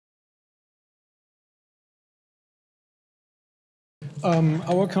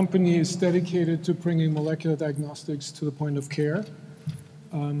Our company is dedicated to bringing molecular diagnostics to the point of care.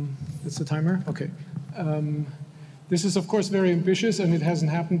 It's the timer? Okay. This is, of course, very ambitious, and it hasn't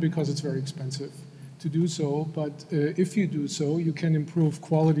happened because it's very expensive to do so. But if you do so, you can improve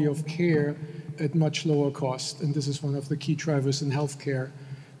quality of care at much lower cost. And this is one of the key drivers in healthcare.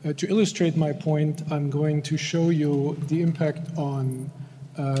 To illustrate my point, I'm going to show you the impact on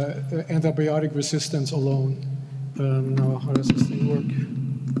antibiotic resistance alone. Now, how does this thing work?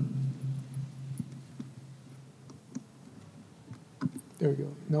 There we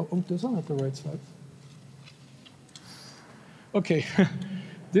go. No, those are not the right slides. Okay,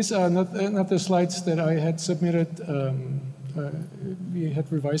 these are not the slides that I had submitted. We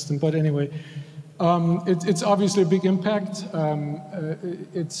had revised them, but anyway, it's obviously a big impact.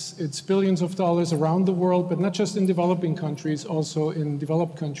 It's billions of dollars around the world, but not just in developing countries, also in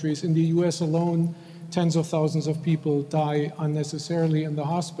developed countries. In the US alone, tens of thousands of people die unnecessarily in the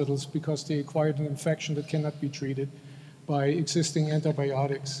hospitals because they acquired an infection that cannot be treated by existing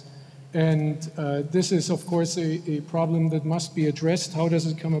antibiotics. And this is, of course, a problem that must be addressed. How does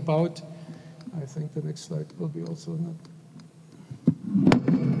it come about? I think the next slide will be also not.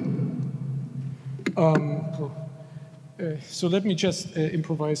 So let me just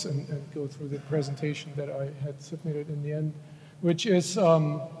improvise and go through the presentation that I had submitted in the end, which is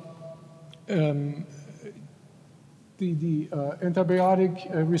the antibiotic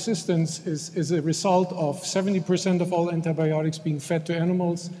resistance is a result of 70% of all antibiotics being fed to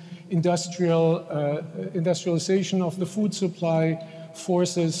animals. Industrialization of the food supply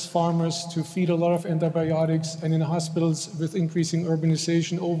forces farmers to feed a lot of antibiotics, and in hospitals with increasing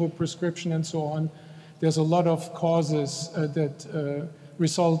urbanization, overprescription, and so on, there's a lot of causes that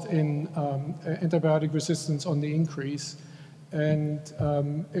result in antibiotic resistance on the increase. And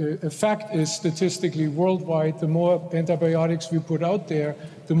a fact is, statistically worldwide, the more antibiotics we put out there,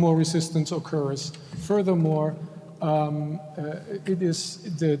 the more resistance occurs. Furthermore, it is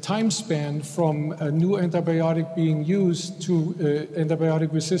the time span from a new antibiotic being used to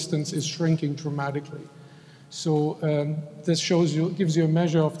antibiotic resistance is shrinking dramatically. So this gives you a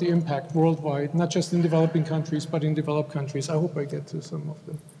measure of the impact worldwide, not just in developing countries, but in developed countries. I hope I get to some of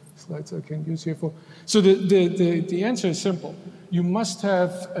the slides I can use here for. So the answer is simple. You must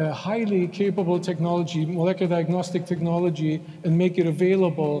have a highly capable technology, molecular diagnostic technology, and make it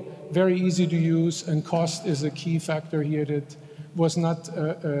available, very easy to use, and cost is a key factor here that was not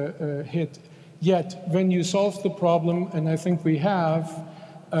hit. Yet, when you solve the problem, and I think we have,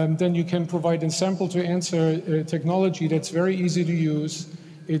 then you can provide a sample to answer technology that's very easy to use.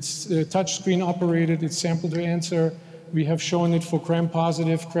 It's touchscreen operated, it's sample to answer. We have shown it for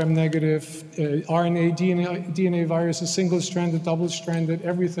gram-positive, gram-negative, RNA, DNA viruses, single-stranded, double-stranded,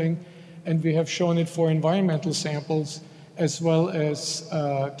 everything. And we have shown it for environmental samples as well as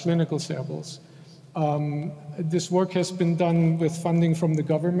clinical samples. This work has been done with funding from the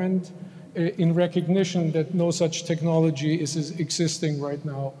government in recognition that no such technology is existing right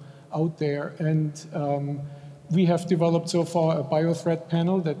now out there. And we have developed so far a biothreat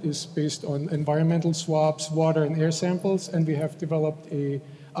panel that is based on environmental swabs, water and air samples, and we have developed a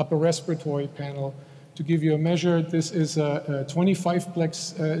upper respiratory panel. To give you a measure, this is a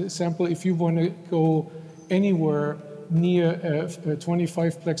 25-plex sample. If you want to go anywhere near a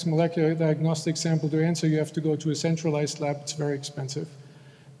 25-plex molecular diagnostic sample to answer, you have to go to a centralized lab. It's very expensive.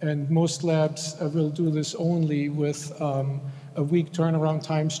 And most labs will do this only with a week turnaround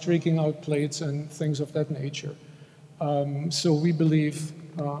time, streaking out plates and things of that nature. So we believe,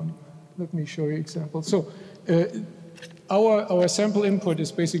 let me show you examples. So our sample input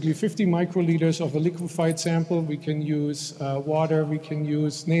is basically 50 microliters of a liquefied sample. We can use water, we can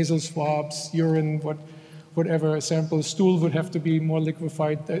use nasal swabs, urine, whatever a sample. Stool would have to be more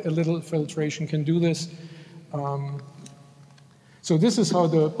liquefied. A little filtration can do this. So this is how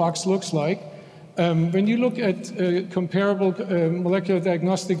the box looks like. When you look at comparable molecular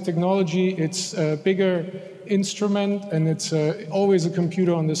diagnostic technology, it's a bigger instrument, and it's always a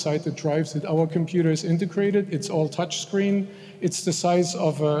computer on the side that drives it. Our computer is integrated. It's all touch screen. It's the size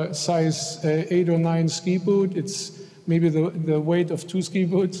of a size 8 or 9 ski boot. It's maybe the weight of 2 ski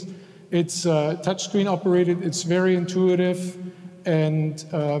boots. It's touch screen operated. It's very intuitive. And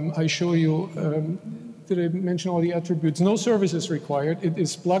I show you, did I mention all the attributes? No service is required. It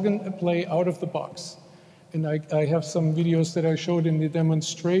is plug and play out of the box. And I have some videos that I showed in the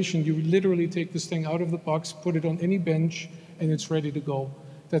demonstration. You literally take this thing out of the box, put it on any bench, and it's ready to go.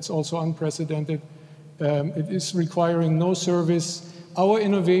 That's also unprecedented. It is requiring no service. Our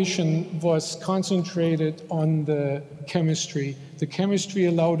innovation was concentrated on the chemistry. The chemistry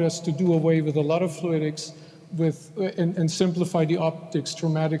allowed us to do away with a lot of fluidics, and simplify the optics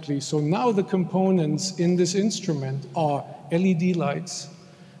dramatically. So now the components in this instrument are LED lights,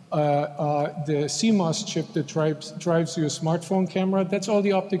 the CMOS chip that drives your smartphone camera. That's all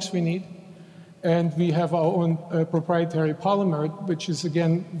the optics we need. And we have our own proprietary polymer, which is,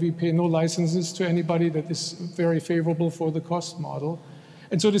 again, we pay no licenses to anybody. That is very favorable for the cost model.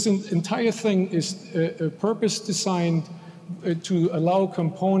 And so this entire thing is purpose-designed to allow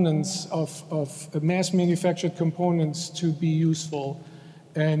components of mass-manufactured components to be useful.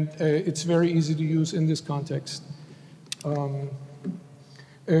 And it's very easy to use in this context.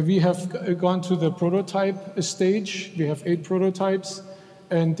 We have gone to the prototype stage. We have 8 prototypes.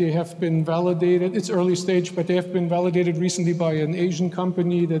 And they have been validated. It's early stage, but they have been validated recently by an Asian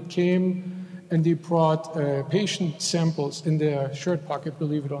company that came and they brought patient samples in their shirt pocket,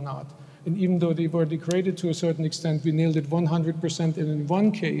 believe it or not. And even though they were degraded to a certain extent, we nailed it 100%. And in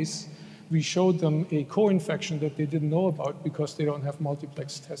one case, we showed them a co-infection that they didn't know about because they don't have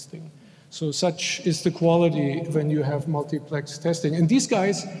multiplex testing. So such is the quality when you have multiplex testing. And these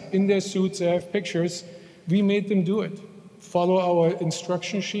guys, in their suits, I have pictures, we made them do it. Follow our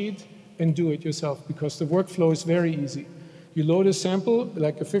instruction sheet and do it yourself, because the workflow is very easy. You load a sample,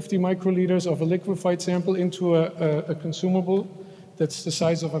 like a 50 microliters of a liquefied sample, into a consumable that's the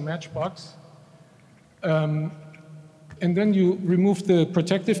size of a matchbox. And then you remove the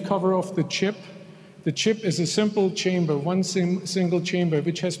protective cover of the chip. The chip is a simple chamber, one single chamber,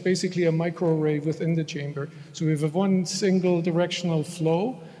 which has basically a microarray within the chamber. So we have one single directional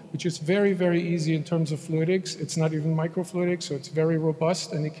flow, which is very, very easy in terms of fluidics. It's not even microfluidics, so it's very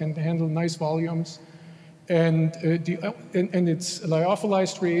robust, and it can handle nice volumes. And it's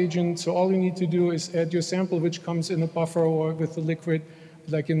lyophilized reagent, so all you need to do is add your sample, which comes in a buffer or with the liquid,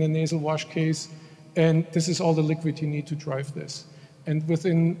 like in the nasal wash case, and this is all the liquid you need to drive this. And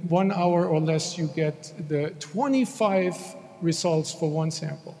within 1 hour or less, you get the 25 results for one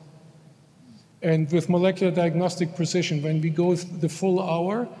sample. And with molecular diagnostic precision, when we go the full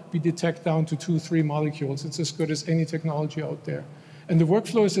hour, we detect down to 2-3 molecules. It's as good as any technology out there. And the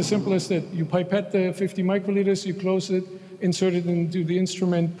workflow is as simple as that. You pipette the 50 microliters, you close it, insert it into the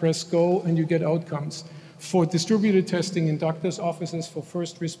instrument, press go, and you get outcomes. For distributed testing in doctors' offices, for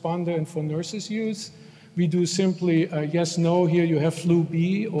first responder and for nurses' use, we do simply yes, no, here you have flu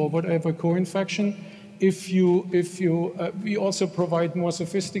B or whatever co-infection. We also provide more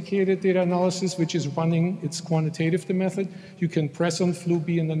sophisticated data analysis, which is running, it's quantitative, the method. You can press on flu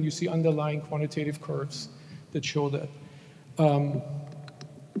B and then you see underlying quantitative curves that show that.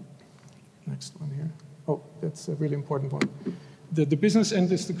 Next one here. Oh, that's a really important one. The business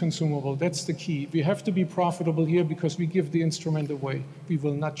end is the consumable, that's the key. We have to be profitable here because we give the instrument away. We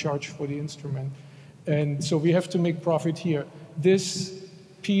will not charge for the instrument. And so we have to make profit here. This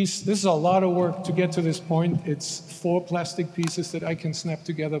is a lot of work to get to this point. It's 4 plastic pieces that I can snap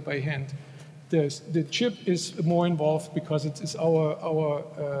together by hand. The chip is more involved because it is our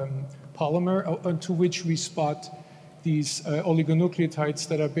polymer onto which we spot these oligonucleotides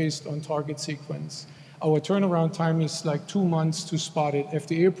that are based on target sequence. Our turnaround time is like 2 months to spot it.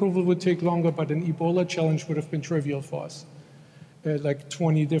 FDA approval would take longer, but an Ebola challenge would have been trivial for us. Like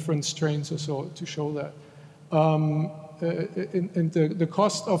 20 different strains or so to show that. And the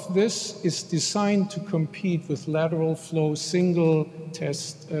cost of this is designed to compete with lateral flow single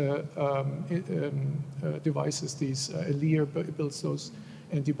test devices. These Lear builds those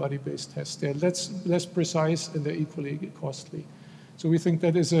antibody-based tests. They're less precise and they're equally costly. So we think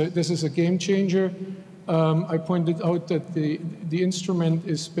that this is a game changer. I pointed out that the instrument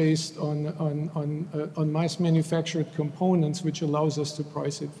is based on mass-manufactured components, which allows us to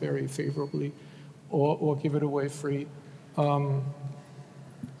price it very favorably or give it away free. So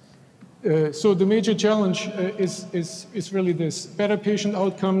the major challenge is really this. Better patient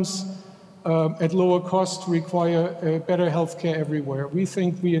outcomes at lower cost require better healthcare everywhere. We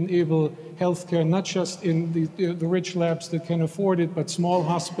think we enable healthcare not just in the rich labs that can afford it, but small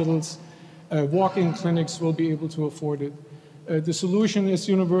hospitals, walk-in clinics will be able to afford it. The solution is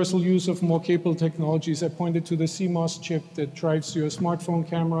universal use of more capable technologies. I pointed to the CMOS chip that drives your smartphone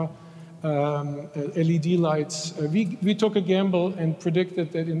camera, LED lights. We took a gamble and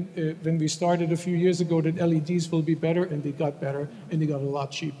predicted that when we started a few years ago that LEDs will be better, and they got better, and they got a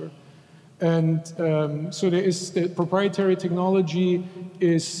lot cheaper. And so there is the proprietary technology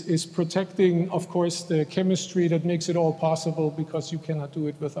is protecting, of course, the chemistry that makes it all possible, because you cannot do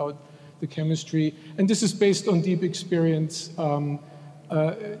it without the chemistry. And this is based on deep experience.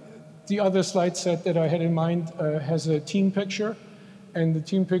 The other slide set that I had in mind has a team picture. And the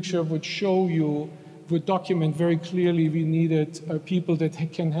team picture would show you, would document very clearly we needed people that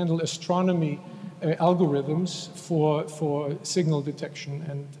can handle astronomy algorithms for signal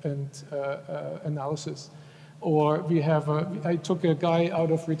detection and analysis. Or we have, I took a guy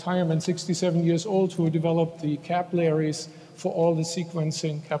out of retirement, 67 years old, who developed the capillaries for all the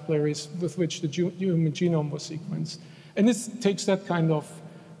sequencing capillaries with which the human genome was sequenced. And this takes that kind of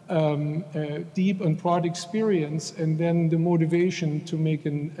deep and broad experience and then the motivation to make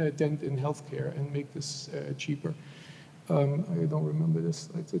a dent in healthcare and make this cheaper. I don't remember this.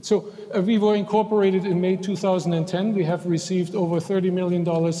 So we were incorporated in May 2010. We have received over $30 million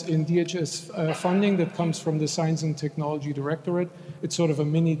in DHS funding that comes from the Science and Technology Directorate. It's sort of a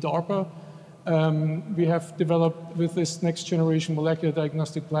mini DARPA. We have developed with this next generation molecular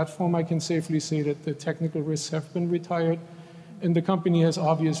diagnostic platform. I can safely say that the technical risks have been retired. And the company has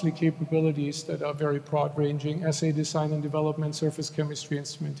obviously capabilities that are very broad ranging: assay design and development, surface chemistry,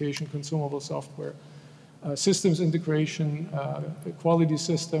 instrumentation, consumable software. Systems integration, quality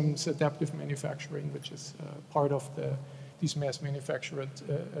systems, adaptive manufacturing, which is part of these mass manufactured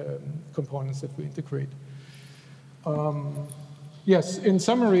components that we integrate. Yes, in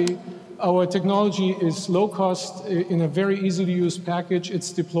summary, our technology is low cost in a very easy to use package.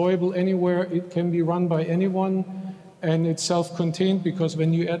 It's deployable anywhere. It can be run by anyone, and it's self-contained because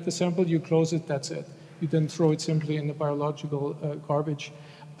when you add the sample, you close it, that's it. You then throw it simply in the biological garbage.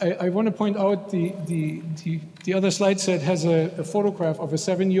 I want to point out the other slide set has a photograph of a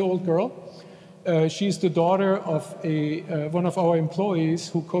 7-year-old girl. She's the daughter of one of our employees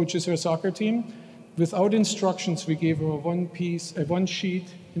who coaches her soccer team. Without instructions, we gave her one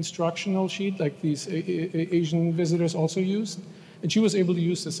sheet, instructional sheet, like these Asian visitors also used, and she was able to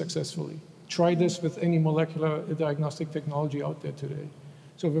use this successfully. Try this with any molecular diagnostic technology out there today.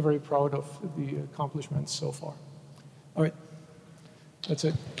 So we're very proud of the accomplishments so far. All right. That's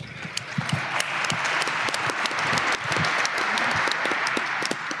it.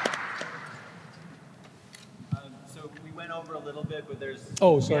 So we went over a little bit, but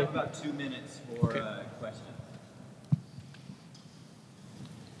we have about 2 minutes for questions.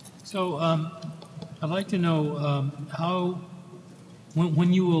 So I'd like to know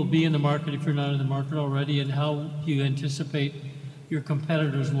when you will be in the market, if you're not in the market already, and how you anticipate your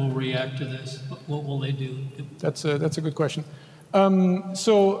competitors will react to this. What will they do? That's a good question.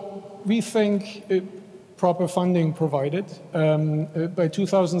 So we think proper funding provided. By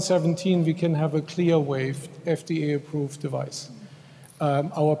 2017, we can have a CLIA-waived, FDA-approved device.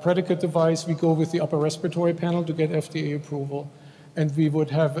 Our predicate device, we go with the upper respiratory panel to get FDA approval, and we would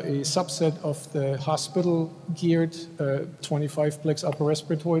have a subset of the hospital-geared 25-plex upper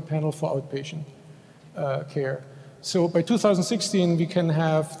respiratory panel for outpatient care. So by 2016, we can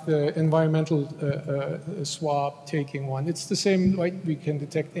have the environmental swab taking one. It's the same, right? We can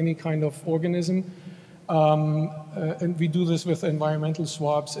detect any kind of organism. And we do this with environmental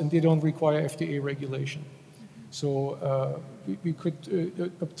swabs, and they don't require FDA regulation. So we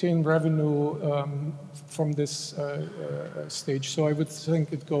could obtain revenue from this stage. So I would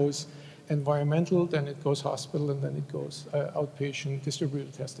think it goes environmental, then it goes hospital, and then it goes outpatient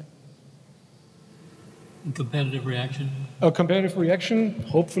distributed testing. Competitive reaction? A competitive reaction,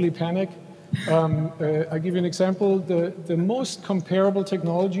 hopefully panic. I'll give you an example. The most comparable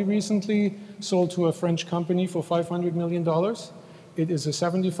technology recently sold to a French company for $500 million. It is a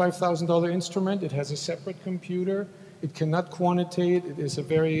 $75,000 instrument. It has a separate computer. It cannot quantitate. It is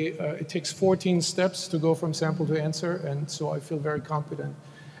it takes 14 steps to go from sample to answer, and so I feel very confident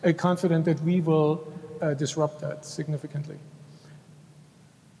that we will disrupt that significantly.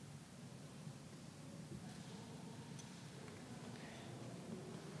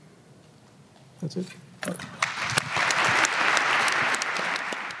 That's it.